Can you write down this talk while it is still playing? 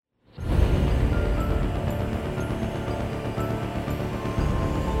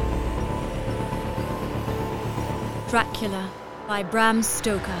Dracula by Bram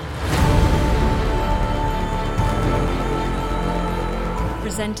Stoker.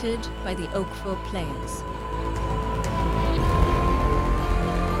 Presented by the Oakville Players.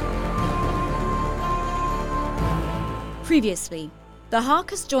 Previously, the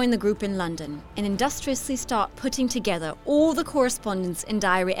Harkers join the group in London and industriously start putting together all the correspondence and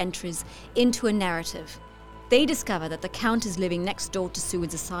diary entries into a narrative. They discover that the Count is living next door to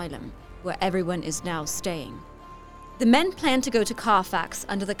Seward's Asylum, where everyone is now staying. The men plan to go to Carfax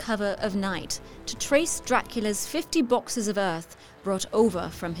under the cover of night to trace Dracula's 50 boxes of earth brought over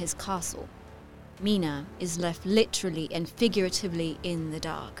from his castle. Mina is left literally and figuratively in the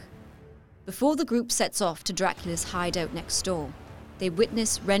dark. Before the group sets off to Dracula's hideout next door, they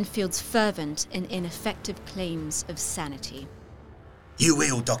witness Renfield's fervent and ineffective claims of sanity. You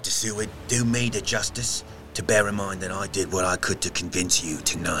will, Dr. Seward, do me the justice to bear in mind that I did what I could to convince you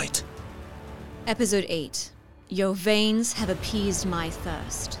tonight. Episode 8. Your veins have appeased my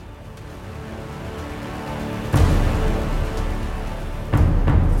thirst.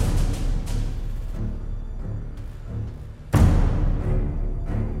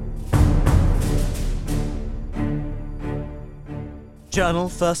 Journal,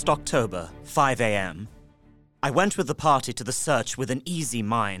 1st October, 5 a.m. I went with the party to the search with an easy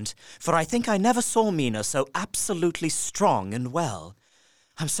mind, for I think I never saw Mina so absolutely strong and well.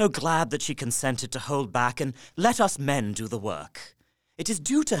 I'm so glad that she consented to hold back and let us men do the work. It is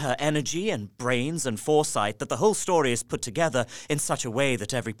due to her energy and brains and foresight that the whole story is put together in such a way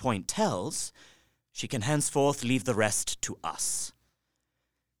that every point tells. She can henceforth leave the rest to us.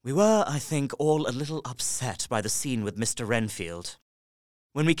 We were, I think, all a little upset by the scene with Mr. Renfield.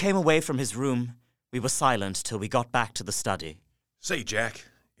 When we came away from his room, we were silent till we got back to the study. Say, Jack,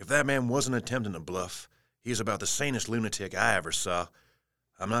 if that man wasn't attempting a bluff, he's about the sanest lunatic I ever saw.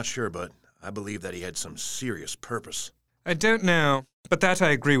 I'm not sure, but I believe that he had some serious purpose. I don't know, but that I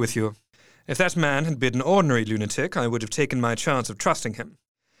agree with you. If that man had been an ordinary lunatic, I would have taken my chance of trusting him.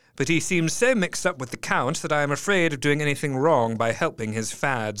 But he seems so mixed up with the Count that I am afraid of doing anything wrong by helping his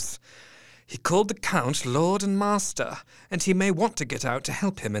fads. He called the Count Lord and Master, and he may want to get out to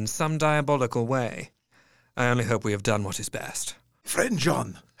help him in some diabolical way. I only hope we have done what is best. Friend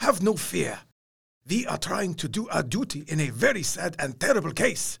John, have no fear. We are trying to do our duty in a very sad and terrible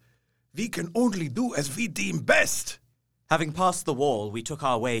case. We can only do as we deem best. Having passed the wall, we took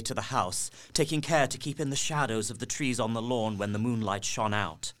our way to the house, taking care to keep in the shadows of the trees on the lawn when the moonlight shone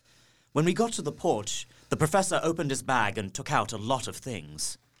out. When we got to the porch, the professor opened his bag and took out a lot of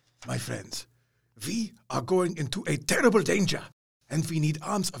things. My friends, we are going into a terrible danger, and we need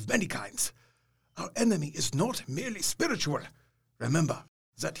arms of many kinds. Our enemy is not merely spiritual. Remember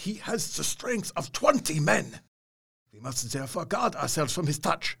that he has the strength of 20 men. We must therefore guard ourselves from his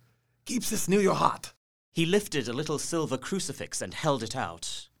touch. Keep this near your heart. He lifted a little silver crucifix and held it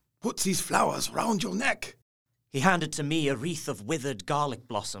out. Put these flowers round your neck. He handed to me a wreath of withered garlic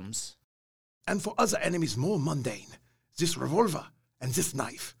blossoms. And for other enemies more mundane, this revolver and this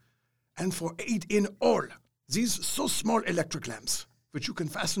knife. And for aid in all, these so small electric lamps, which you can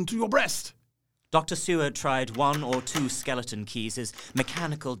fasten to your breast. Dr. Seward tried 1 or 2 skeleton keys, his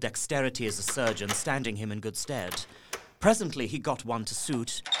mechanical dexterity as a surgeon standing him in good stead. Presently he got one to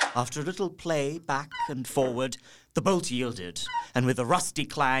suit. After a little play back and forward, the bolt yielded, and with a rusty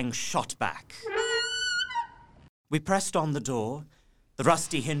clang shot back. We pressed on the door, the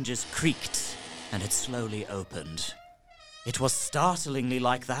rusty hinges creaked, and it slowly opened. It was startlingly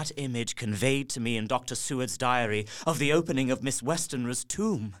like that image conveyed to me in Dr. Seward's diary of the opening of Miss Westenra's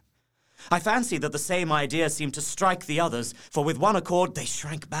tomb. I fancy that the same idea seemed to strike the others, for with one accord they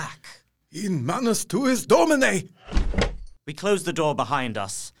shrank back. In manus tuis Domine! We closed the door behind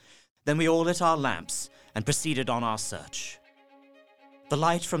us. Then we all lit our lamps and proceeded on our search. The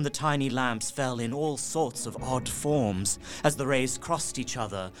light from the tiny lamps fell in all sorts of odd forms as the rays crossed each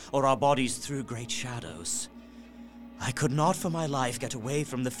other or our bodies threw great shadows. I could not for my life get away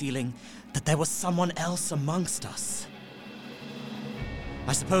from the feeling that there was someone else amongst us.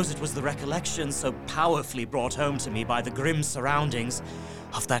 I suppose it was the recollection so powerfully brought home to me by the grim surroundings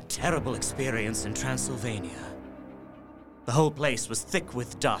of that terrible experience in Transylvania. The whole place was thick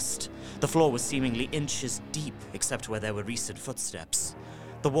with dust. The floor was seemingly inches deep, except where there were recent footsteps.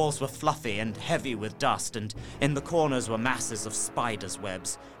 The walls were fluffy and heavy with dust, and in the corners were masses of spiders'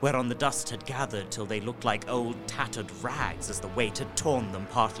 webs, whereon the dust had gathered till they looked like old tattered rags as the weight had torn them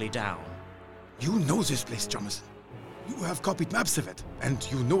partly down. You know this place, Jonathan. You have copied maps of it, and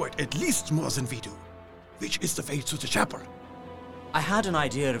you know it at least more than we do. Which is the way to the chapel? I had an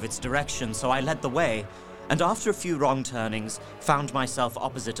idea of its direction, so I led the way, and after a few wrong turnings, found myself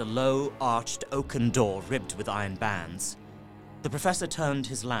opposite a low, arched oaken door ribbed with iron bands. The professor turned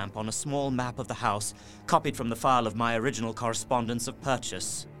his lamp on a small map of the house, copied from the file of my original correspondence of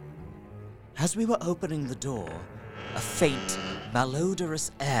purchase. As we were opening the door, a faint,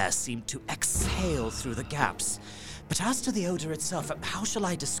 malodorous air seemed to exhale through the gaps. But as to the odor itself, how shall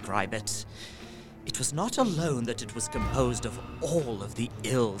I describe it? It was not alone that it was composed of all of the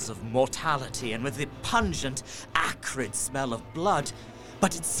ills of mortality and with the pungent, acrid smell of blood,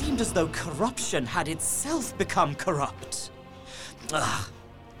 but it seemed as though corruption had itself become corrupt. Ugh,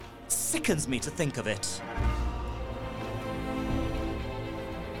 it sickens me to think of it.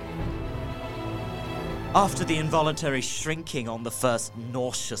 After the involuntary shrinking on the first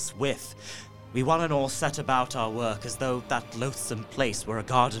nauseous whiff, we one and all set about our work as though that loathsome place were a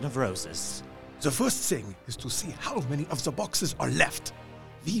garden of roses. The first thing is to see how many of the boxes are left.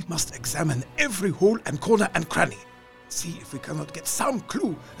 We must examine every hole and corner and cranny. See if we cannot get some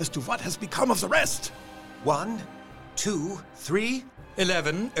clue as to what has become of the rest. 1, 2, 3.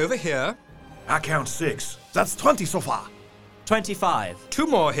 11, over here. I count 6. That's 20 so far. 25. 2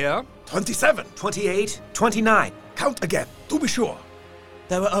 more here. 27. 28, 29. Count again, to be sure.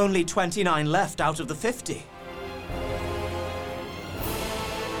 There were only 29 left out of the 50.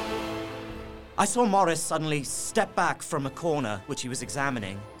 I saw Morris suddenly step back from a corner which he was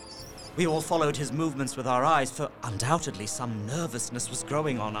examining. We all followed his movements with our eyes, for undoubtedly some nervousness was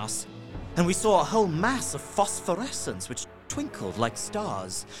growing on us. And we saw a whole mass of phosphorescence which twinkled like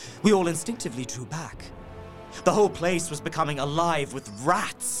stars. We all instinctively drew back. The whole place was becoming alive with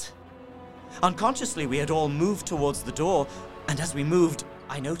rats. Unconsciously, we had all moved towards the door, and as we moved,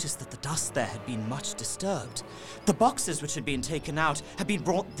 I noticed that the dust there had been much disturbed. The boxes which had been taken out had been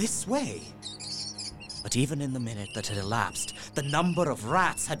brought this way. But even in the minute that had elapsed, the number of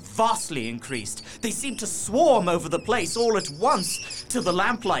rats had vastly increased. They seemed to swarm over the place all at once, till the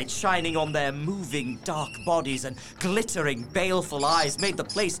lamplight shining on their moving dark bodies and glittering baleful eyes made the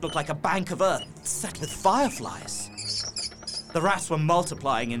place look like a bank of earth set with fireflies. The rats were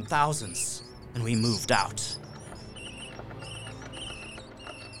multiplying in thousands, and we moved out.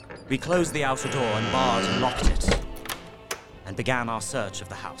 We closed the outer door and barred and locked it, and began our search of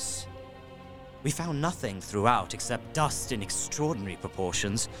the house. We found nothing throughout except dust in extraordinary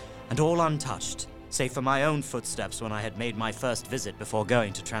proportions, and all untouched, save for my own footsteps when I had made my first visit before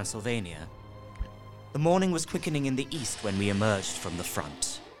going to Transylvania. The morning was quickening in the east when we emerged from the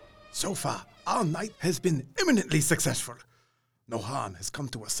front. So far, our night has been eminently successful. No harm has come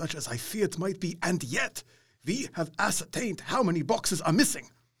to us such as I feared might be, and yet we have ascertained how many boxes are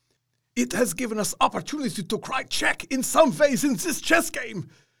missing. It has given us opportunity to cry check in some ways in this chess game,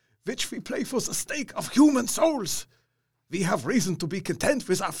 which we play for the stake of human souls. We have reason to be content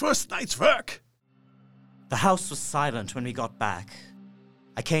with our first night's work. The house was silent when we got back.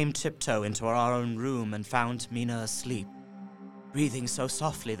 I came tiptoe into our own room and found Mina asleep, breathing so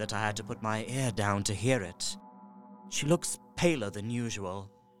softly that I had to put my ear down to hear it. She looks paler than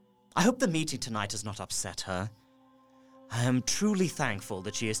usual. I hope the meeting tonight has not upset her. I am truly thankful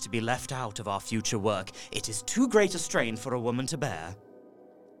that she is to be left out of our future work. It is too great a strain for a woman to bear.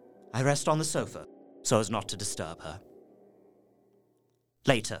 I rest on the sofa, so as not to disturb her.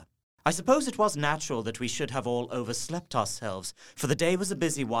 Later, I suppose it was natural that we should have all overslept ourselves, for the day was a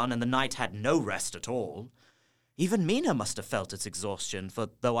busy one and the night had no rest at all. Even Mina must have felt its exhaustion, for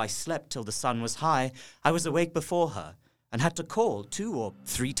though I slept till the sun was high, I was awake before her, and had to call 2 or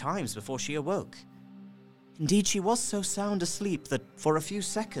 3 times before she awoke. Indeed, she was so sound asleep that for a few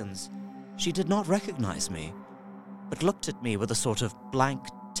seconds she did not recognize me, but looked at me with a sort of blank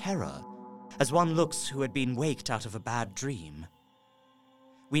terror, as one looks who had been waked out of a bad dream.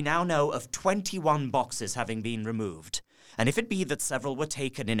 We now know of 21 boxes having been removed, and if it be that several were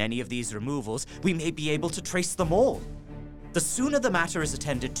taken in any of these removals, we may be able to trace them all. The sooner the matter is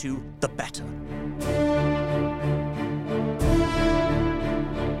attended to, the better.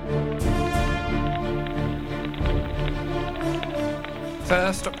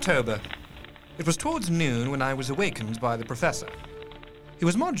 First October. It was towards noon when I was awakened by the professor. He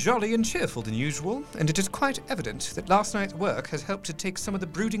was more jolly and cheerful than usual, and it is quite evident that last night's work has helped to take some of the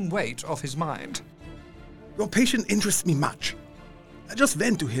brooding weight off his mind. Your patient interests me much. I just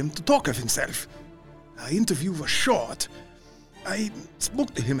went to him to talk of himself. Our interview was short. I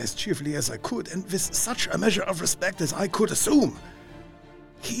spoke to him as cheerfully as I could, and with such a measure of respect as I could assume.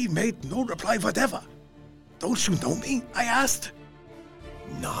 He made no reply whatever. Don't you know me? I asked.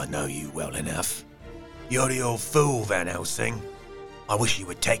 No, I know you well enough. You're the old fool, Van Helsing. I wish you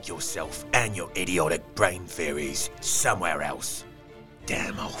would take yourself and your idiotic brain theories somewhere else.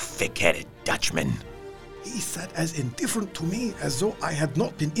 Damn old thick-headed Dutchman. He He sat as indifferent to me as though I had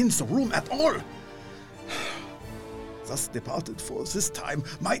not been in the room at all. Thus departed for this time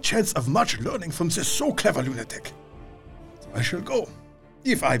my chance of much learning from this so clever lunatic. So I shall go,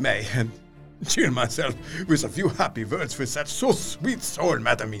 if I may, and cheer myself with a few happy words with that so sweet soul,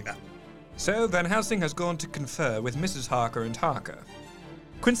 Madamina. So Van Helsing has gone to confer with Mrs. Harker and Harker.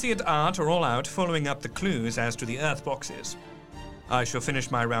 Quincy and Art are all out following up the clues as to the earth boxes. I shall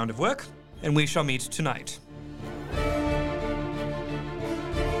finish my round of work, and we shall meet tonight.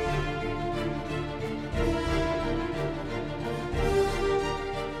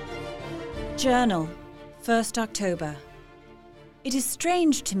 Journal, 1st October. It is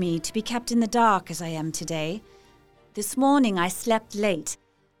strange to me to be kept in the dark as I am today. This morning I slept late,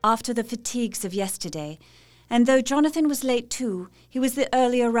 after the fatigues of yesterday, and though Jonathan was late too, he was the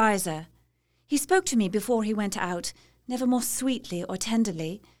earlier riser. He spoke to me before he went out, never more sweetly or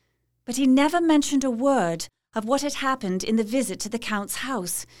tenderly, but he never mentioned a word of what had happened in the visit to the Count's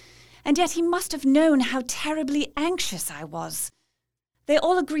house, and yet he must have known how terribly anxious I was. They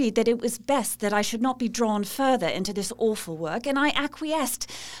all agreed that it was best that I should not be drawn further into this awful work, and I acquiesced.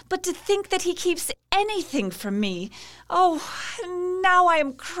 But to think that he keeps anything from me! Oh, now I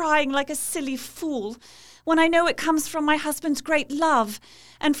am crying like a silly fool, when I know it comes from my husband's great love,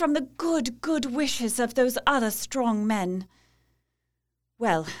 and from the good wishes of those other strong men.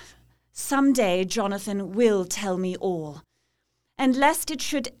 Well, some day Jonathan will tell me all. And lest it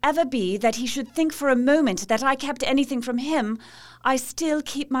should ever be that he should think for a moment that I kept anything from him, I still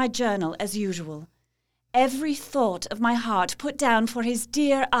keep my journal as usual. Every thought of my heart put down for his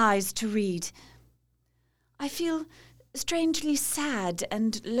dear eyes to read. I feel strangely sad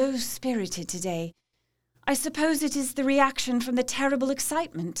and low-spirited today. I suppose it is the reaction from the terrible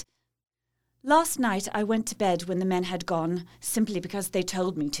excitement. Last night I went to bed when the men had gone, simply because they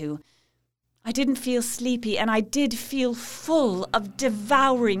told me to. I didn't feel sleepy, and I did feel full of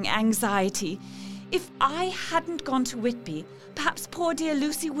devouring anxiety. If I hadn't gone to Whitby, perhaps poor dear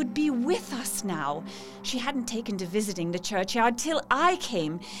Lucy would be with us now. She hadn't taken to visiting the churchyard till I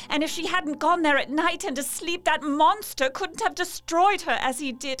came, and if she hadn't gone there at night and asleep, that monster couldn't have destroyed her as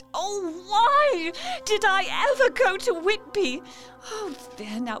he did. Oh, why did I ever go to Whitby? Oh,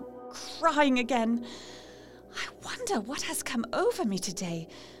 there now, crying again. I wonder what has come over me today.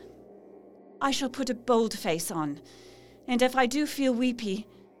 I shall put a bold face on, and if I do feel weepy,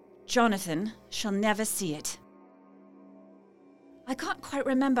 Jonathan shall never see it. I can't quite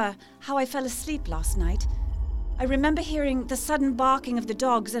remember how I fell asleep last night. I remember hearing the sudden barking of the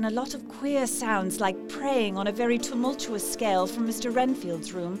dogs and a lot of queer sounds like praying on a very tumultuous scale from Mr.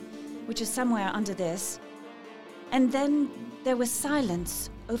 Renfield's room, which is somewhere under this. And then there was silence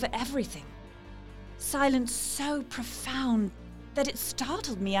over everything. Silence so profound that it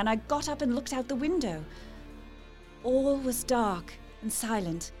startled me, and I got up and looked out the window. All was dark and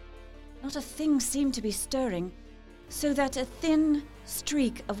silent. Not a thing seemed to be stirring, so that a thin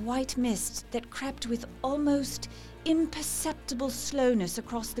streak of white mist that crept with almost imperceptible slowness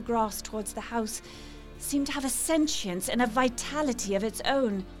across the grass towards the house seemed to have a sentience and a vitality of its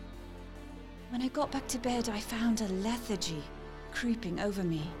own. When I got back to bed, I found a lethargy creeping over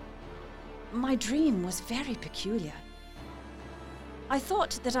me. My dream was very peculiar. I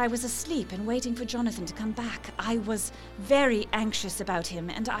thought that I was asleep and waiting for Jonathan to come back. I was very anxious about him,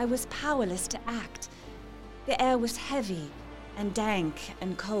 and I was powerless to act. The air was heavy and dank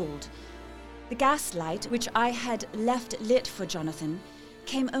and cold. The gaslight, which I had left lit for Jonathan,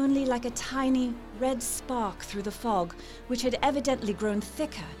 came only like a tiny red spark through the fog, which had evidently grown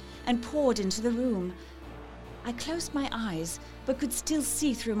thicker and poured into the room. I closed my eyes, but could still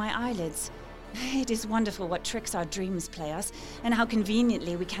see through my eyelids. It is wonderful what tricks our dreams play us, and how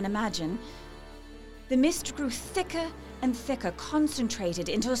conveniently we can imagine. The mist grew thicker and thicker, concentrated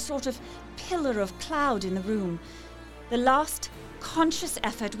into a sort of pillar of cloud in the room. The last conscious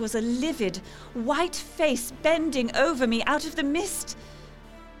effort was a livid, white face bending over me out of the mist.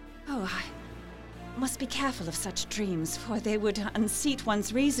 Oh, I must be careful of such dreams, for they would unseat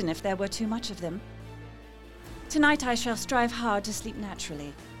one's reason if there were too much of them. Tonight I shall strive hard to sleep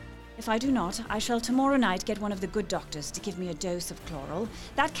naturally. If I do not, I shall tomorrow night get one of the good doctors to give me a dose of chloral.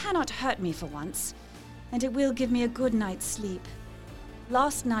 That cannot hurt me for once, and it will give me a good night's sleep.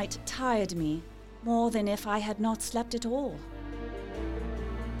 Last night tired me more than if I had not slept at all.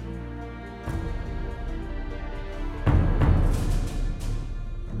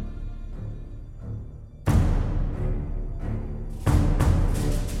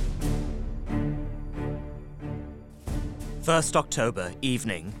 First October,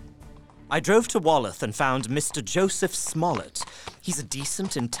 evening. I drove to Walworth and found Mr. Joseph Smollett, He's a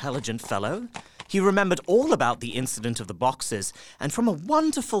decent, intelligent fellow. He remembered all about the incident of the boxes, and from a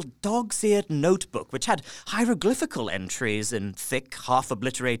wonderful dog's-eared notebook which had hieroglyphical entries in thick,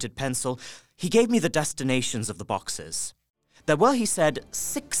 half-obliterated pencil, he gave me the destinations of the boxes. There were, he said,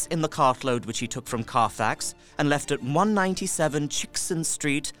 6 in the cartload which he took from Carfax and left at 197 Chickson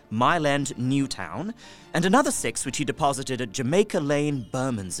Street, Mile End, Newtown, and another 6 which he deposited at Jamaica Lane,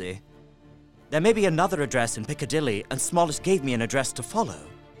 Bermondsey. There may be another address in Piccadilly, and Smollett gave me an address to follow.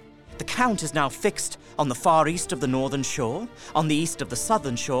 The Count is now fixed on the far east of the northern shore, on the east of the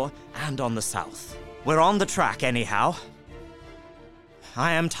southern shore, and on the south. We're on the track anyhow.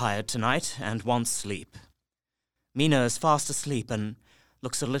 I am tired tonight and want sleep. Mina is fast asleep and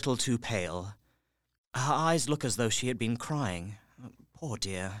looks a little too pale. Her eyes look as though she had been crying. Poor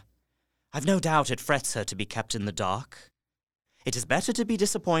dear. I've no doubt it frets her to be kept in the dark. It is better to be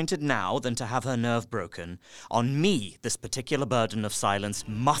disappointed now than to have her nerve broken. On me, this particular burden of silence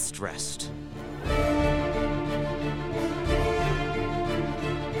must rest.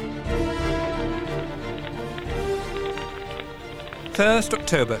 1st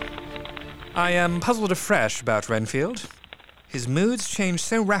October. I am puzzled afresh about Renfield. His moods change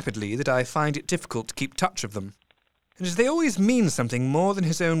so rapidly that I find it difficult to keep touch of them, and as they always mean something more than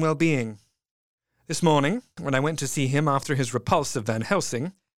his own well-being. This morning, when I went to see him after his repulse of Van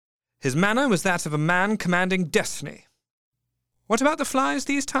Helsing, his manner was that of a man commanding destiny. What about the flies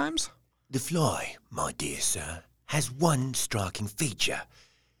these times? The fly, my dear sir, has one striking feature.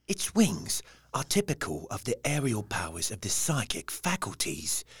 Its wings are typical of the aerial powers of the psychic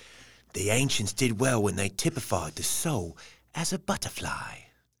faculties. The ancients did well when they typified the soul as a butterfly.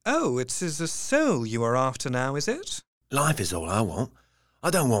 Oh, it's as a soul you are after now, is it? Life is all I want. I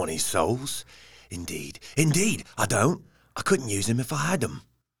don't want his souls. Indeed, I don't. I couldn't use them if I had them.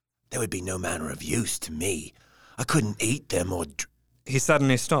 There would be no manner of use to me. I couldn't eat them or... He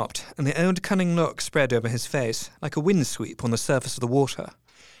suddenly stopped, and the old cunning look spread over his face, like a windsweep on the surface of the water.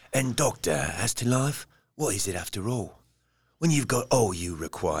 And, Doctor, as to life, what is it after all? When you've got all you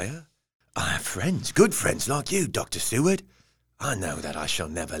require? I have friends, good friends like you, Dr. Seward. I know that I shall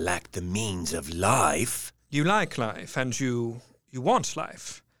never lack the means of life. You like life, and you want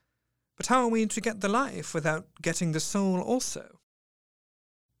life. But how are we to get the life without getting the soul also?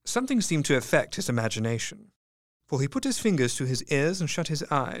 Something seemed to affect his imagination, for he put his fingers to his ears and shut his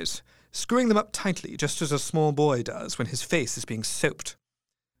eyes, screwing them up tightly just as a small boy does when his face is being soaped.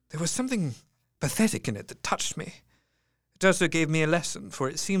 There was something pathetic in it that touched me. It also gave me a lesson, for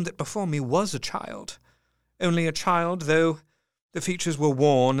it seemed that before me was a child. Only a child, though the features were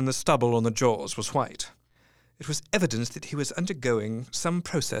worn and the stubble on the jaws was white. It was evidence that he was undergoing some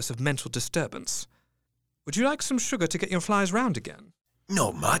process of mental disturbance. Would you like some sugar to get your flies round again?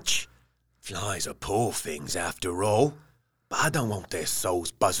 Not much. Flies are poor things after all. But I don't want their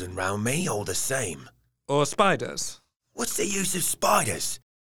souls buzzing round me all the same. Or spiders? What's the use of spiders?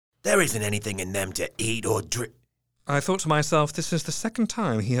 There isn't anything in them to eat or drink. I thought to myself, this is the second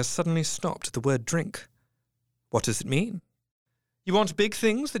time he has suddenly stopped at the word drink. What does it mean? You want big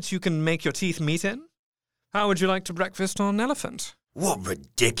things that you can make your teeth meet in? How would you like to breakfast on an elephant? What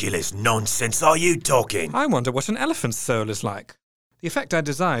ridiculous nonsense are you talking? I wonder what an elephant's soul is like. The effect I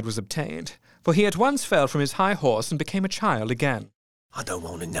desired was obtained, for he at once fell from his high horse and became a child again. I don't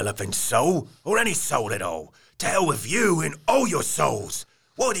want an elephant's soul, or any soul at all. To hell with you and all your souls.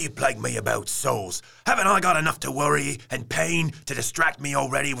 Why do you plague me about souls? Haven't I got enough to worry and pain to distract me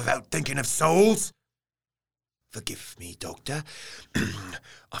already without thinking of souls? Forgive me, Doctor.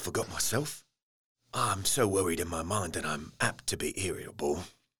 I forgot myself. I'm so worried in my mind that I'm apt to be irritable.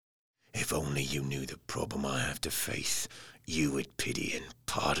 If only you knew the problem I have to face, you would pity and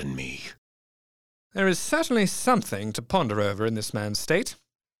pardon me. There is certainly something to ponder over in this man's state.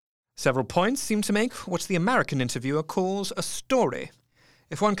 Several points seem to make what the American interviewer calls a story,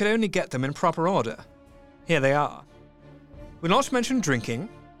 if one could only get them in proper order. Here they are. Will not mention drinking,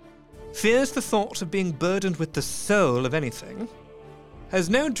 fears the thought of being burdened with the soul of anything, has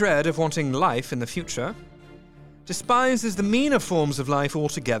no dread of wanting life in the future, despises the meaner forms of life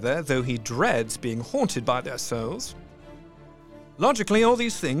altogether, though he dreads being haunted by their souls. Logically, all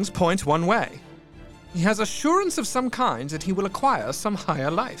these things point one way. He has assurance of some kind that he will acquire some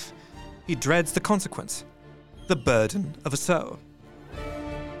higher life. He dreads the consequence, the burden of a soul.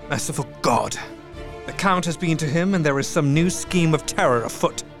 Merciful God! The Count has been to him, and there is some new scheme of terror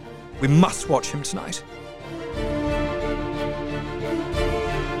afoot. We must watch him tonight.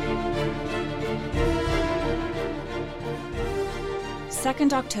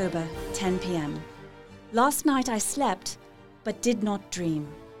 "2nd October, 10 p.m. Last night I slept, but did not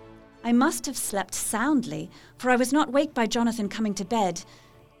dream. I must have slept soundly, for I was not waked by Jonathan coming to bed.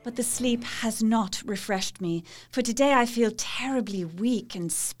 But the sleep has not refreshed me, for today I feel terribly weak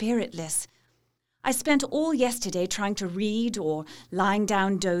and spiritless. I spent all yesterday trying to read or lying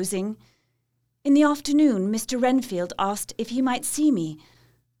down dozing. In the afternoon, Mr. Renfield asked if he might see me.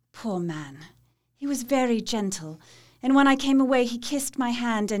 Poor man. He was very gentle, and when I came away he kissed my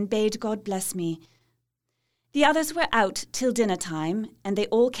hand and bade God bless me. The others were out till dinner time, and they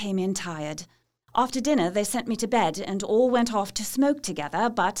all came in tired. After dinner they sent me to bed, and all went off to smoke together,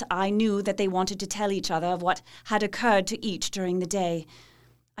 but I knew that they wanted to tell each other of what had occurred to each during the day.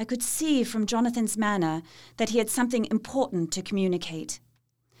 I could see from Jonathan's manner that he had something important to communicate.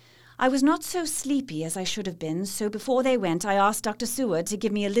 I was not so sleepy as I should have been, so before they went I asked Dr. Seward to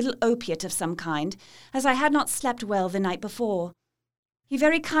give me a little opiate of some kind, as I had not slept well the night before. He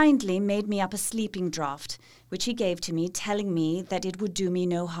very kindly made me up a sleeping draught, which he gave to me, telling me that it would do me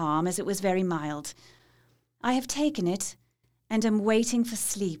no harm, as it was very mild. I have taken it, and am waiting for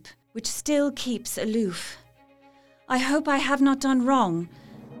sleep, which still keeps aloof. I hope I have not done wrong,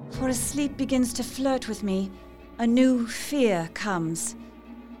 for as sleep begins to flirt with me, a new fear comes,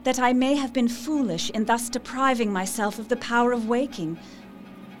 that I may have been foolish in thus depriving myself of the power of waking.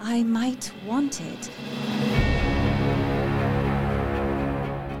 I might want it.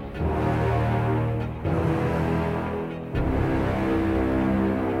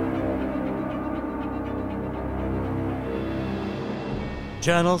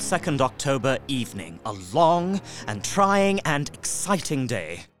 Journal 2nd October evening. A long and trying and exciting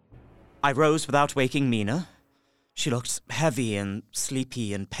day. I rose without waking Mina. She looked heavy and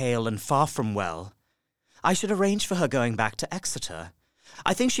sleepy and pale and far from well. I should arrange for her going back to Exeter.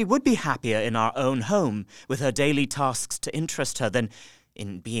 I think she would be happier in our own home, with her daily tasks to interest her, than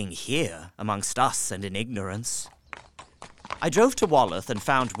in being here amongst us and in ignorance. I drove to Walworth and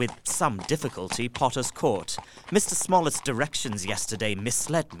found with some difficulty Potter's Court. Mr. Smollett's directions yesterday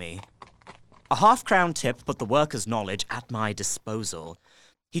misled me. A half-crown tip put the worker's knowledge at my disposal.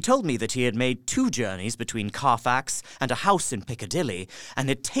 He told me that he had made 2 journeys between Carfax and a house in Piccadilly, and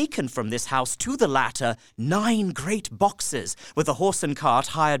had taken from this house to the latter 9 great boxes, with a horse and cart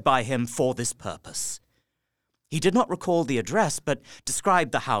hired by him for this purpose. He did not recall the address, but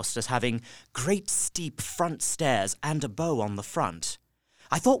described the house as having great steep front stairs and a bow on the front.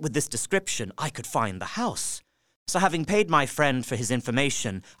 I thought with this description I could find the house. So having paid my friend for his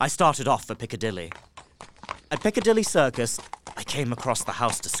information, I started off for Piccadilly. At Piccadilly Circus, I came across the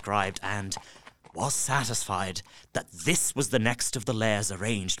house described and was satisfied that this was the next of the lairs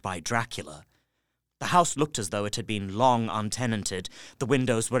arranged by Dracula. The house looked as though it had been long untenanted. The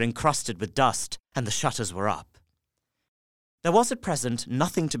windows were encrusted with dust, and the shutters were up. There was at present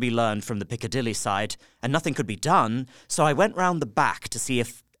nothing to be learned from the Piccadilly side, and nothing could be done, so I went round the back to see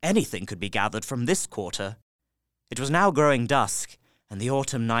if anything could be gathered from this quarter. It was now growing dusk, and the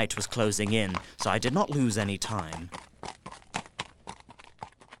autumn night was closing in, so I did not lose any time.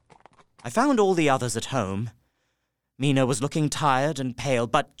 I found all the others at home. Mina was looking tired and pale,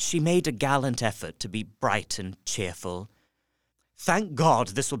 but she made a gallant effort to be bright and cheerful. Thank God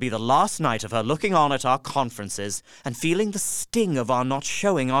this will be the last night of her looking on at our conferences and feeling the sting of our not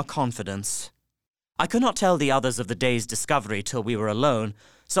showing our confidence. I could not tell the others of the day's discovery till we were alone,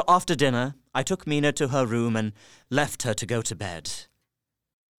 so after dinner I took Mina to her room and left her to go to bed.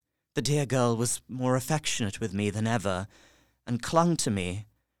 The dear girl was more affectionate with me than ever, and clung to me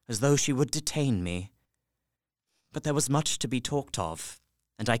as though she would detain me. But there was much to be talked of,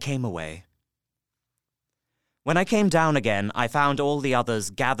 and I came away. When I came down again, I found all the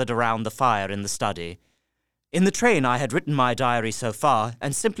others gathered around the fire in the study. In the train I had written my diary so far,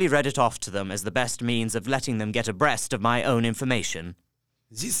 and simply read it off to them as the best means of letting them get abreast of my own information.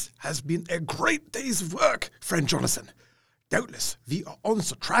 This has been a great day's work, friend Jonathan. Doubtless we are on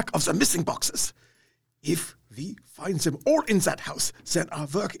the track of the missing boxes. If we find them all in that house, then our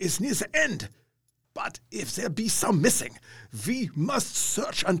work is near the end. But if there be some missing, we must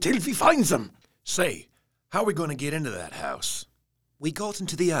search until we find them. Say, how are we going to get into that house? We got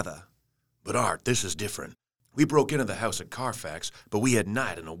into the other. But Art, this is different. We broke into the house at Carfax, but we had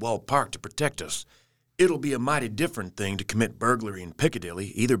night and a walled park to protect us. It'll be a mighty different thing to commit burglary in Piccadilly,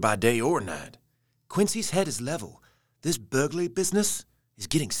 either by day or night. Quincy's head is level. This burglary business is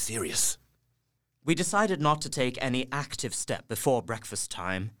getting serious. We decided not to take any active step before breakfast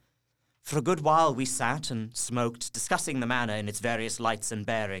time. For a good while we sat and smoked, discussing the manor in its various lights and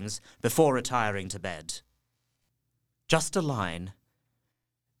bearings, before retiring to bed. Just a line.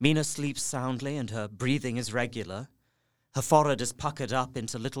 Mina sleeps soundly and her breathing is regular. Her forehead is puckered up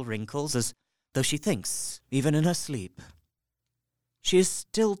into little wrinkles, as though she thinks, even in her sleep. She is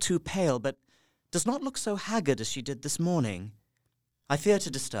still too pale, but does not look so haggard as she did this morning. I fear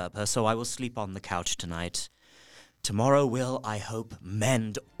to disturb her, so I will sleep on the couch tonight. Tomorrow will, I hope,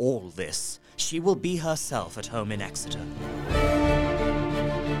 mend all this. She will be herself at home in Exeter.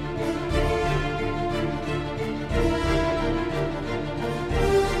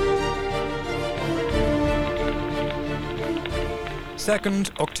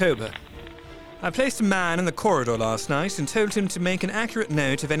 "2nd October. I placed a man in the corridor last night and told him to make an accurate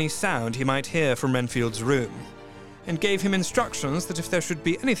note of any sound he might hear from Renfield's room, and gave him instructions that if there should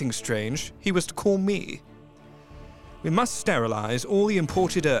be anything strange, he was to call me. We must sterilize all the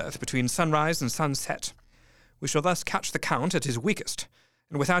imported earth between sunrise and sunset. We shall thus catch the Count at his weakest,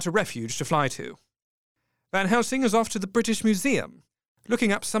 and without a refuge to fly to. Van Helsing is off to the British Museum,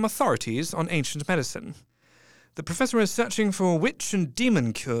 looking up some authorities on ancient medicine. The professor is searching for witch and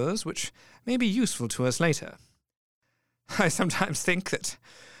demon cures, which may be useful to us later. I sometimes think that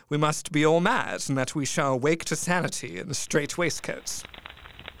we must be all mad, and that we shall wake to sanity in strait waistcoats.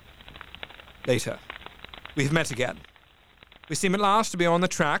 Later. We've met again. We seem at last to be on the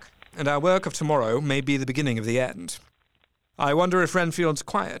track, and our work of tomorrow may be the beginning of the end. I wonder if Renfield's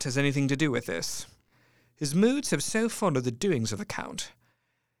quiet has anything to do with this. His moods have so followed the doings of the Count.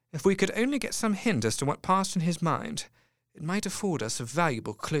 If we could only get some hint as to what passed in his mind, it might afford us a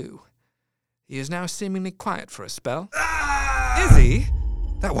valuable clue. He is now seemingly quiet for a spell. Is he?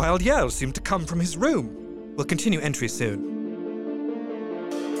 That wild yell seemed to come from his room. We'll continue entry soon.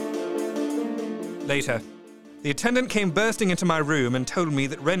 Later. The attendant came bursting into my room and told me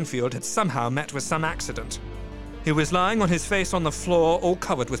that Renfield had somehow met with some accident. He was lying on his face on the floor, all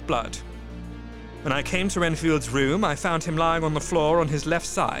covered with blood. When I came to Renfield's room, I found him lying on the floor on his left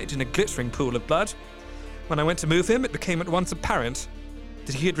side in a glittering pool of blood. When I went to move him, it became at once apparent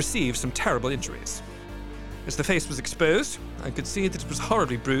that he had received some terrible injuries. As the face was exposed, I could see that it was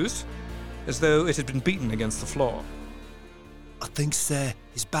horribly bruised, as though it had been beaten against the floor. I think, sir,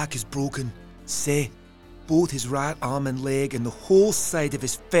 his back is broken. Sir, both his right arm and leg and the whole side of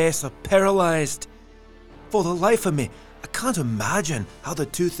his face are paralysed. For the life of me, I can't imagine how the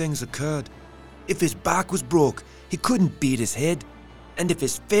two things occurred. If his back was broke, he couldn't beat his head. And if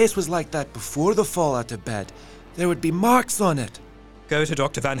his face was like that before the fall out of bed, there would be marks on it. Go to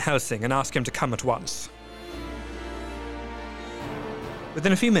Dr. Van Helsing and ask him to come at once.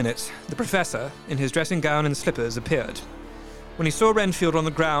 Within a few minutes, the professor, in his dressing gown and slippers, appeared. When he saw Renfield on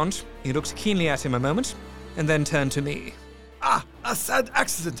the ground, he looked keenly at him a moment, and then turned to me. A sad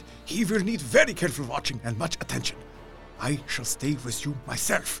accident. He will need very careful watching and much attention. I shall stay with you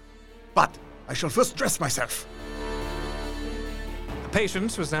myself. But I shall first dress myself. The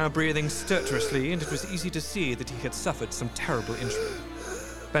patient was now breathing stertorously, and it was easy to see that he had suffered some terrible injury.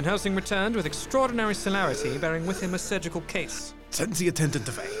 Van Helsing returned with extraordinary celerity, bearing with him a surgical case. Send the attendant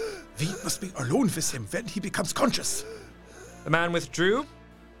away. We must be alone with him when he becomes conscious. The man withdrew,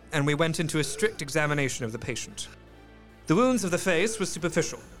 and we went into a strict examination of the patient. The wounds of the face were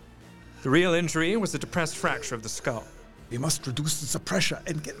superficial. The real injury was a depressed fracture of the skull. We must reduce the pressure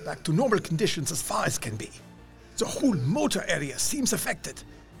and get back to normal conditions as far as can be. The whole motor area seems affected.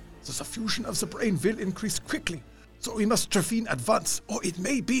 The suffusion of the brain will increase quickly, so we must intervene at once, or it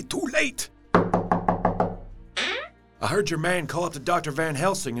may be too late. I heard your man call up to Dr. Van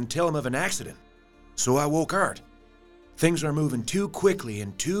Helsing and tell him of an accident. So I woke hard. Things are moving too quickly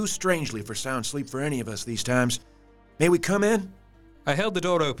and too strangely for sound sleep for any of us these times. May we come in? I held the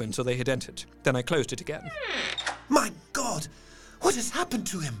door open till they had entered. Then I closed it again. My God! What has happened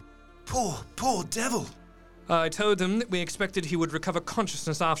to him? Poor devil! I told them that we expected he would recover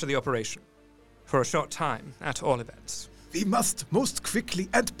consciousness after the operation. For a short time, at all events. We must most quickly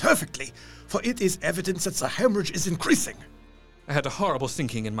and perfectly, for it is evidence that the hemorrhage is increasing. I had a horrible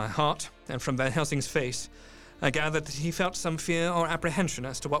sinking in my heart, and from Van Helsing's face, I gathered that he felt some fear or apprehension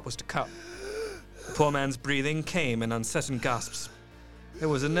as to what was to come. The poor man's breathing came in uncertain gasps. There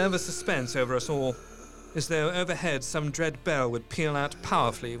was a nervous suspense over us all, as though overhead some dread bell would peal out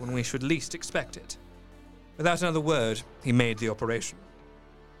powerfully when we should least expect it. Without another word, he made the operation.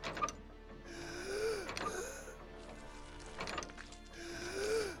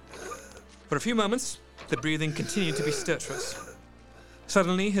 For a few moments, the breathing continued to be stertorous.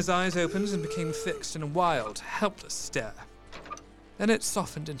 Suddenly, his eyes opened and became fixed in a wild, helpless stare. Then it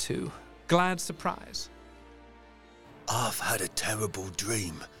softened into glad surprise. I've had a terrible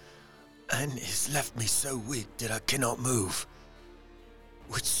dream, and it's left me so weak that I cannot move.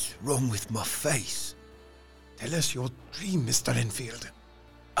 What's wrong with my face? Tell us your dream, Mr. Renfield.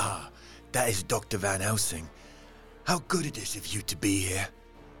 That is Dr. Van Helsing. How good it is of you to be here.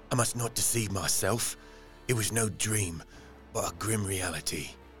 I must not deceive myself. It was no dream. but a grim reality.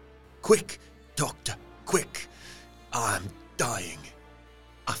 Quick, doctor, quick. I'm dying.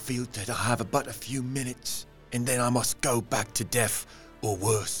 I feel that I have but a few minutes, and then I must go back to death, or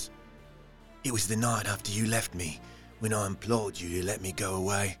worse. It was the night after you left me, when I implored you to let me go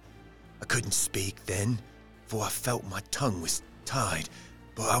away. I couldn't speak then, for I felt my tongue was tied,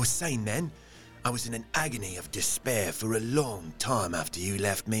 but I was sane then. I was in an agony of despair for a long time after you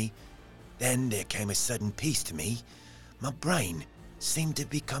left me. Then there came a sudden peace to me. My brain seemed to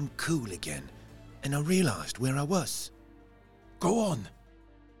become cool again, and I realized where I was. Go on.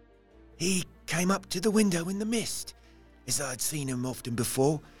 He came up to the window in the mist, as I'd seen him often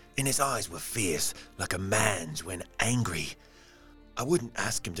before, and his eyes were fierce, like a man's when angry. I wouldn't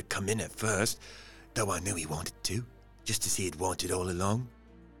ask him to come in at first, though I knew he wanted to, just as he had wanted all along.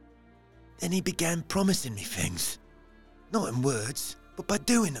 Then he began promising me things. Not in words, but by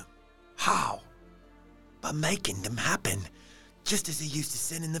doing them. How? By making them happen, just as he used to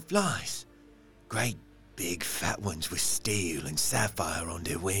send in the flies. Great big fat ones with steel and sapphire on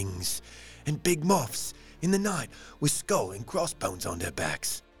their wings, and big moths in the night with skull and crossbones on their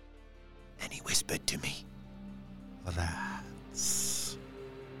backs. Then he whispered to me, Rats.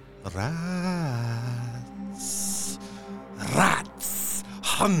 Rats. Rats.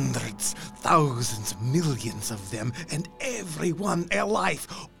 Hundreds, thousands, millions of them, and everyone alive.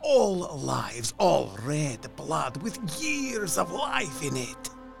 All lives, all red blood with years of life in it.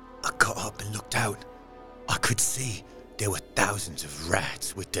 I got up and looked out. I could see there were thousands of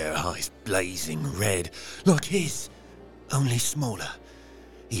rats with their eyes blazing red, like his, only smaller.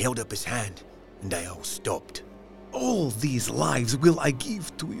 He held up his hand, and they all stopped. All these lives will I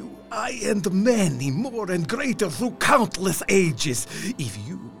give to you, I and many more and greater through countless ages, if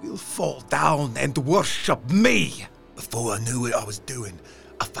you will fall down and worship me. Before I knew what I was doing,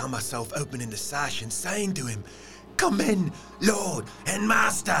 I found myself opening the sash and saying to him, "Come in, Lord and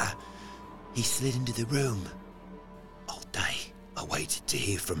Master." He slid into the room. All day I waited to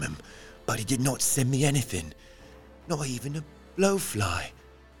hear from him, but he did not send me anything, not even a blowfly.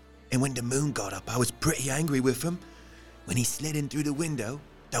 And when the moon got up, I was pretty angry with him. When he slid in through the window,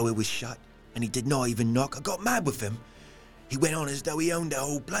 though it was shut, and he did not even knock, I got mad with him. He went on as though he owned the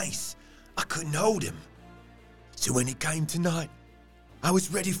whole place. I couldn't hold him. So when he came tonight, I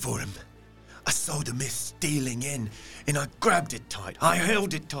was ready for him. I saw the mist stealing in, and I grabbed it tight. I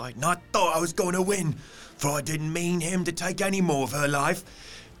held it tight, and I thought I was going to win, for I didn't mean him to take any more of her life,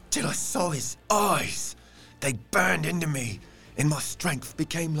 till I saw his eyes. They burned into me, and my strength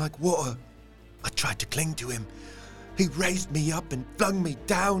became like water. I tried to cling to him. He raised me up and flung me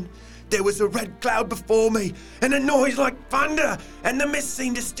down. There was a red cloud before me, and a noise like thunder, and the mist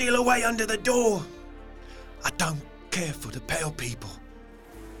seemed to steal away under the door. I don't care for the pale people.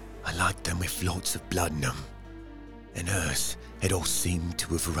 I like them with lots of blood in them, and hers had all seemed to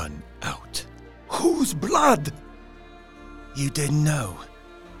have run out. Whose blood? You didn't know.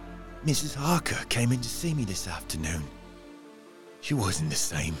 Mrs. Harker came in to see me this afternoon. She wasn't the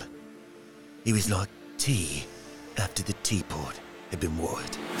same. It was like tea after the teapot had been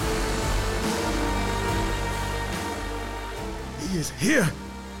watered. He is here,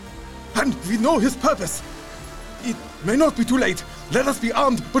 and we know his purpose. It may not be too late. Let us be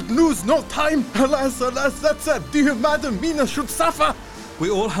armed, but lose no time. Alas, alas, that said, dear Madam Mina should suffer.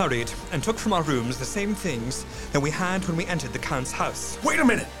 We all hurried and took from our rooms the same things that we had when we entered the Count's house. Wait a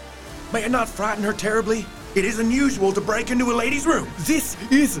minute! May it not frighten her terribly? It is unusual to break into a lady's room. This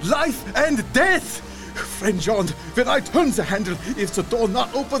is life and death. Friend John, when I turn the handle, if the door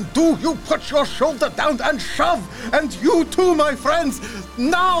not open, do you put your shoulder down and shove. And you too, my friends.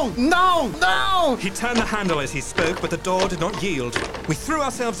 Now, now, now! He turned the handle as he spoke, but the door did not yield. We threw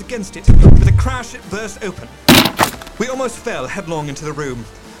ourselves against it. With a crash, it burst open. We almost fell headlong into the room.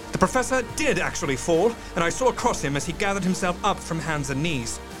 The professor did actually fall, and I saw across him as he gathered himself up from hands and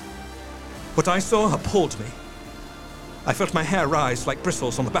knees. What I saw appalled me. I felt my hair rise like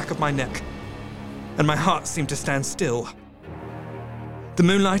bristles on the back of my neck, and my heart seemed to stand still. The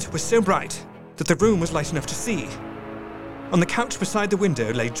moonlight was so bright that the room was light enough to see. On the couch beside the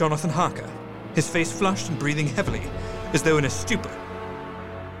window lay Jonathan Harker, his face flushed and breathing heavily, as though in a stupor.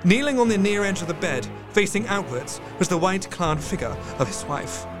 Kneeling on the near edge of the bed, facing outwards, was the white-clad figure of his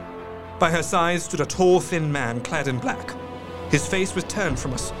wife. By her side stood a tall, thin man clad in black. His face was turned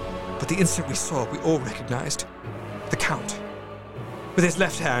from us, but the instant we saw, we all recognized the Count. With his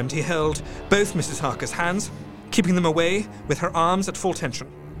left hand, he held both Mrs. Harker's hands, keeping them away with her arms at full tension.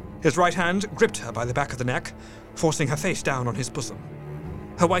 His right hand gripped her by the back of the neck, forcing her face down on his bosom.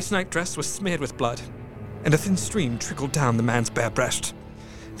 Her white nightdress was smeared with blood, and a thin stream trickled down the man's bare breast.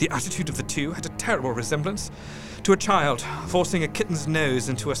 The attitude of the two had a terrible resemblance to a child forcing a kitten's nose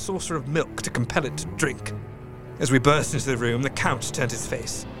into a saucer of milk to compel it to drink. As we burst into the room, the Count turned his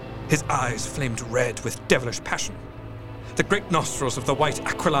face. His eyes flamed red with devilish passion. The great nostrils of the white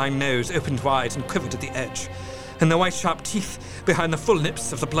aquiline nose opened wide and quivered at the edge, and the white sharp teeth behind the full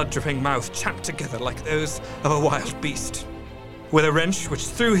lips of the blood-dripping mouth champed together like those of a wild beast. With a wrench which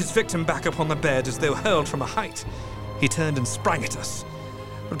threw his victim back upon the bed as though hurled from a height, he turned and sprang at us.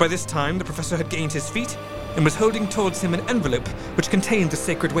 But by this time the professor had gained his feet and was holding towards him an envelope which contained the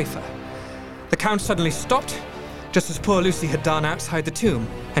sacred wafer. The Count suddenly stopped, just as poor Lucy had done outside the tomb,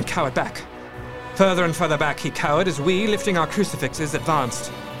 and cowered back. Further and further back he cowered as we, lifting our crucifixes,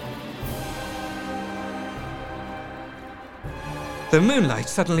 advanced. The moonlight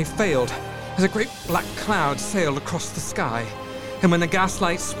suddenly failed as a great black cloud sailed across the sky, and when the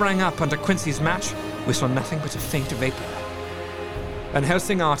gaslight sprang up under Quincy's match, we saw nothing but a faint vapor. Van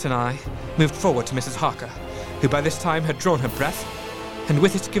Helsing, Art, and I moved forward to Mrs. Harker, who by this time had drawn her breath, and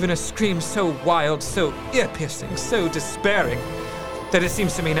with it given a scream so wild, so ear-piercing, so despairing, that it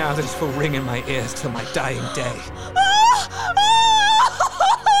seems to me now that it will ring in my ears till my dying day.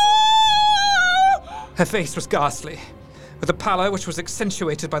 Her face was ghastly, with a pallor which was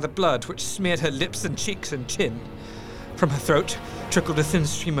accentuated by the blood which smeared her lips and cheeks and chin. From her throat trickled a thin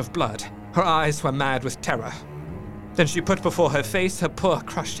stream of blood. Her eyes were mad with terror. Then she put before her face her poor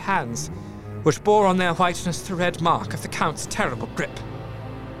crushed hands, which bore on their whiteness the red mark of the Count's terrible grip.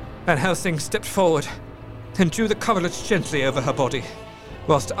 Van Helsing stepped forward and drew the coverlet gently over her body,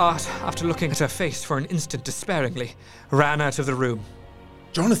 whilst Art, after looking at her face for an instant despairingly, ran out of the room.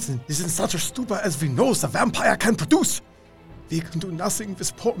 Jonathan is in such a stupor as we know the vampire can produce. We can do nothing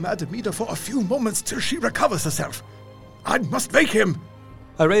with poor Madame Mida for a few moments till she recovers herself. I must wake him.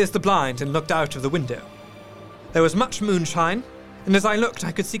 I raised the blind and looked out of the window. There was much moonshine, and as I looked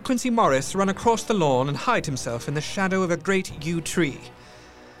I could see Quincy Morris run across the lawn and hide himself in the shadow of a great yew tree.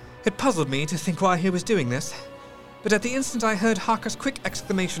 It puzzled me to think why he was doing this, but at the instant I heard Harker's quick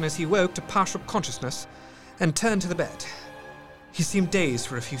exclamation as he woke to partial consciousness and turned to the bed. He seemed dazed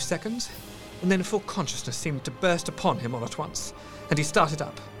for a few seconds, and then full consciousness seemed to burst upon him all at once, and he started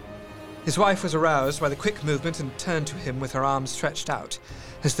up. His wife was aroused by the quick movement and turned to him with her arms stretched out,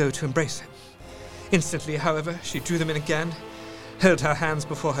 as though to embrace him. Instantly, however, she drew them in again, held her hands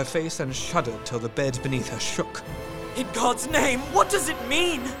before her face, and shuddered till the bed beneath her shook. In God's name, what does it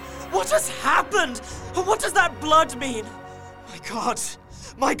mean? What has happened? What does that blood mean?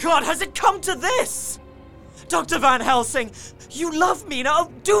 My God, has it come to this? Dr. Van Helsing, you love me, now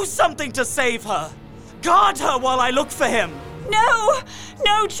do something to save her. Guard her while I look for him.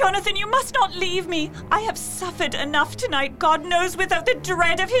 No, Jonathan, you must not leave me. I have suffered enough tonight, God knows, without the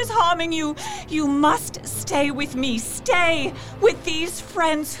dread of his harming you. You must stay with me. Stay with these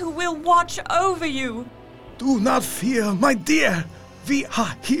friends who will watch over you. Do not fear, my dear. We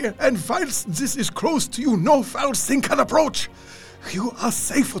are here, and whilst this is close to you, no foul thing can approach. You are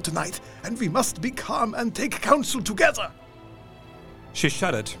safe for tonight, and we must be calm and take counsel together. She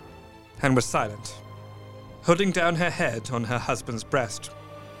shuddered and was silent, holding down her head on her husband's breast.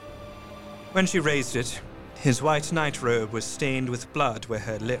 When she raised it, his white night robe was stained with blood where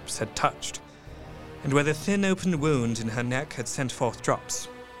her lips had touched, and where the thin open wound in her neck had sent forth drops.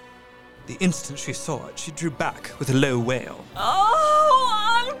 The instant she saw it, she drew back with a low wail.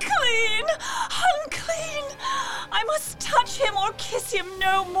 Oh, unclean! Unclean! I must touch him or kiss him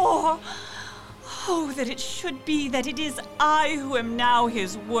no more. Oh, that it should be that it is I who am now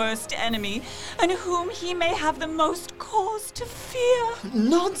his worst enemy, and whom he may have the most cause to fear.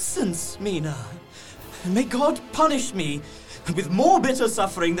 Nonsense, Mina. May God punish me with more bitter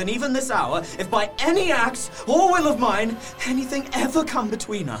suffering than even this hour if by any act or will of mine anything ever come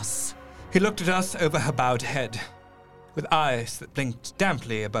between us. He looked at us over her bowed head, with eyes that blinked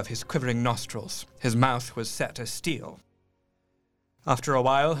damply above his quivering nostrils. His mouth was set as steel. After a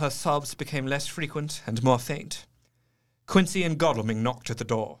while, her sobs became less frequent and more faint. Quincy and Godalming knocked at the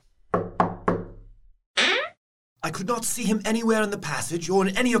door. I could not see him anywhere in the passage or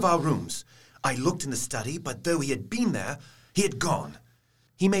in any of our rooms. I looked in the study, but though he had been there, he had gone.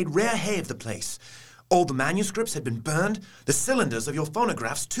 He made rare hay of the place. All the manuscripts had been burned, the cylinders of your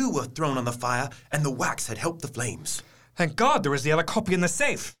phonographs too were thrown on the fire, and the wax had helped the flames. Thank God there was the other copy in the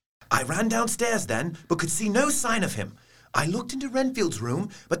safe. I ran downstairs then, but could see no sign of him. I looked into Renfield's room,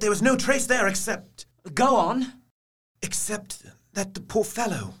 but there was no trace there except... Go on. Except that the poor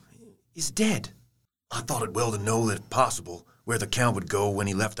fellow is dead. I thought it well to know that if possible where the Count would go when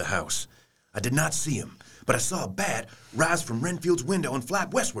he left the house. I did not see him, but I saw a bat rise from Renfield's window and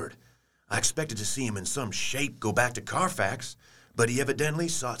flap westward. I expected to see him in some shape go back to Carfax, but he evidently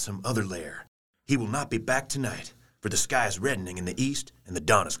sought some other lair. He will not be back tonight, for the sky is reddening in the east and the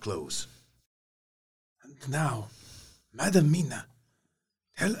dawn is close. And now, Madam Mina,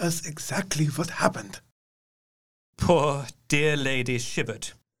 tell us exactly what happened. Poor dear lady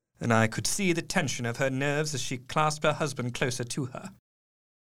shivered, and I could see the tension of her nerves as she clasped her husband closer to her.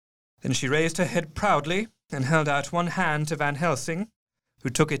 Then she raised her head proudly and held out one hand to Van Helsing, who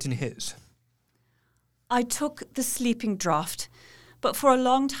took it in his. I took the sleeping draught, but for a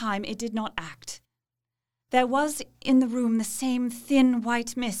long time it did not act. There was in the room the same thin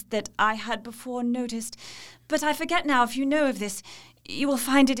white mist that I had before noticed, but I forget now if you know of this. You will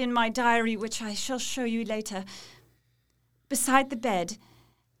find it in my diary, which I shall show you later. Beside the bed,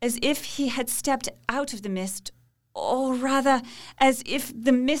 as if he had stepped out of the mist, or rather, as if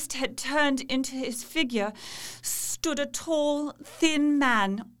the mist had turned into his figure, stood a tall, thin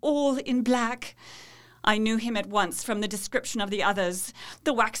man, all in black. I knew him at once from the description of the others.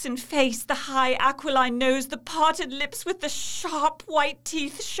 The waxen face, the high aquiline nose, the parted lips with the sharp white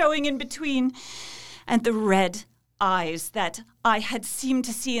teeth showing in between, and the red eyes that I had seemed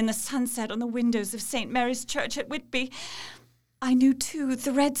to see in the sunset on the windows of St. Mary's Church at Whitby. I knew, too,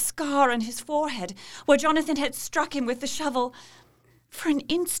 the red scar on his forehead, where Jonathan had struck him with the shovel. For an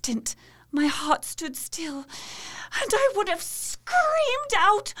instant, my heart stood still, and I would have screamed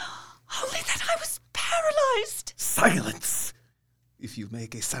out, only that I was paralyzed. Silence! If you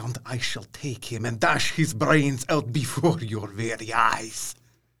make a sound, I shall take him and dash his brains out before your very eyes.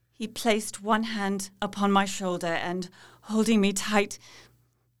 He placed one hand upon my shoulder and, holding me tight,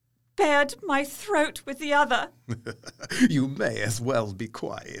 bared my throat with the other. You may as well be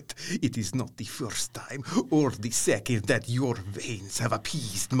quiet. It is not the first time or the second that your veins have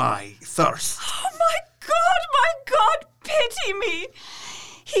appeased my thirst. Oh, my God, pity me!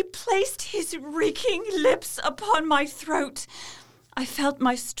 He placed his reeking lips upon my throat. I felt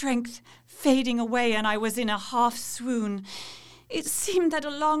my strength fading away, and I was in a half swoon. It seemed that a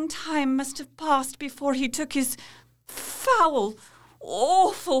long time must have passed before he took his foul,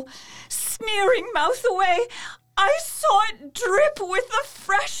 awful, sneering mouth away. I saw it drip with the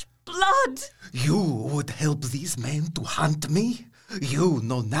fresh blood. You would help these men to hunt me? You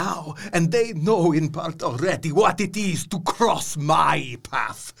know now, and they know in part already what it is to cross my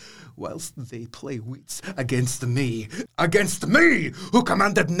path, whilst they play wits against me, who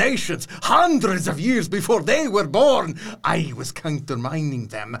commanded nations hundreds of years before they were born. I was countermining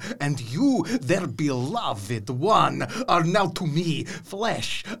them, and you, their beloved one, are now to me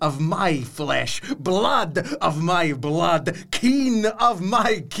flesh of my flesh, blood of my blood, kin of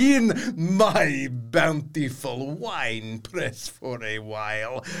my kin, my bountiful wine press for a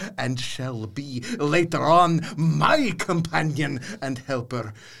while, and shall be later on my companion and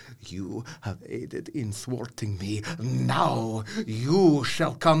helper. You have aided in thwarting me. Now you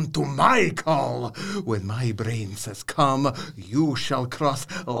shall come to my call. When my brain says come, you shall cross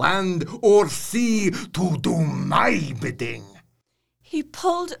land or sea to do my bidding. He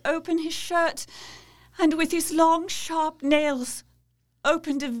pulled open his shirt, and with his long, sharp nails,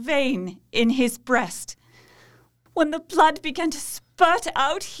 opened a vein in his breast. When the blood began to spurt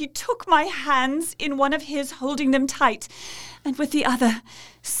out, he took my hands in one of his, holding them tight, and with the other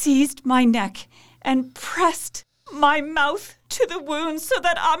seized my neck and pressed my mouth to the wound so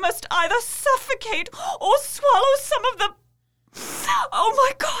that I must either suffocate or swallow some of the... Oh,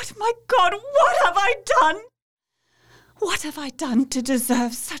 my God, what have I done? What have I done to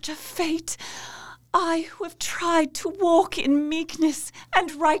deserve such a fate? I who have tried to walk in meekness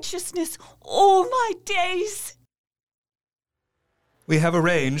and righteousness all my days. We have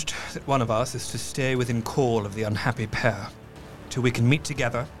arranged that one of us is to stay within call of the unhappy pair, till we can meet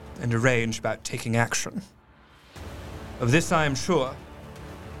together and arrange about taking action. Of this I am sure.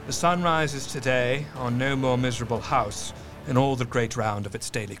 The sun rises today on no more miserable house in all the great round of its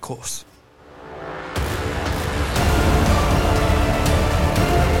daily course.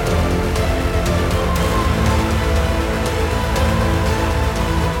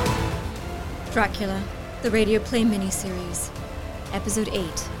 Dracula, the radio play miniseries. Episode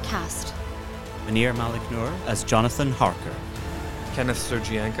 8, Cast. Munir Malik Noor as Jonathan Harker. Kenneth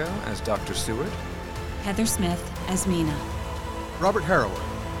Sergienko as Dr. Seward. Heather Smith as Mina. Robert Harrower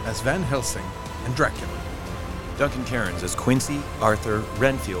as Van Helsing and Dracula. Duncan Cairns as Quincy Arthur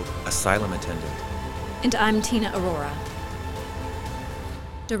Renfield, asylum attendant. And I'm Tina Aurora.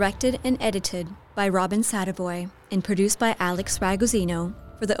 Directed and edited by Robin Sadaboy and produced by Alex Ragosino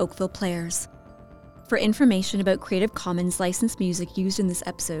for the Oakville Players. For information about Creative Commons licensed music used in this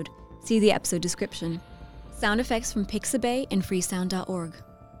episode, see the episode description. Sound effects from Pixabay and freesound.org.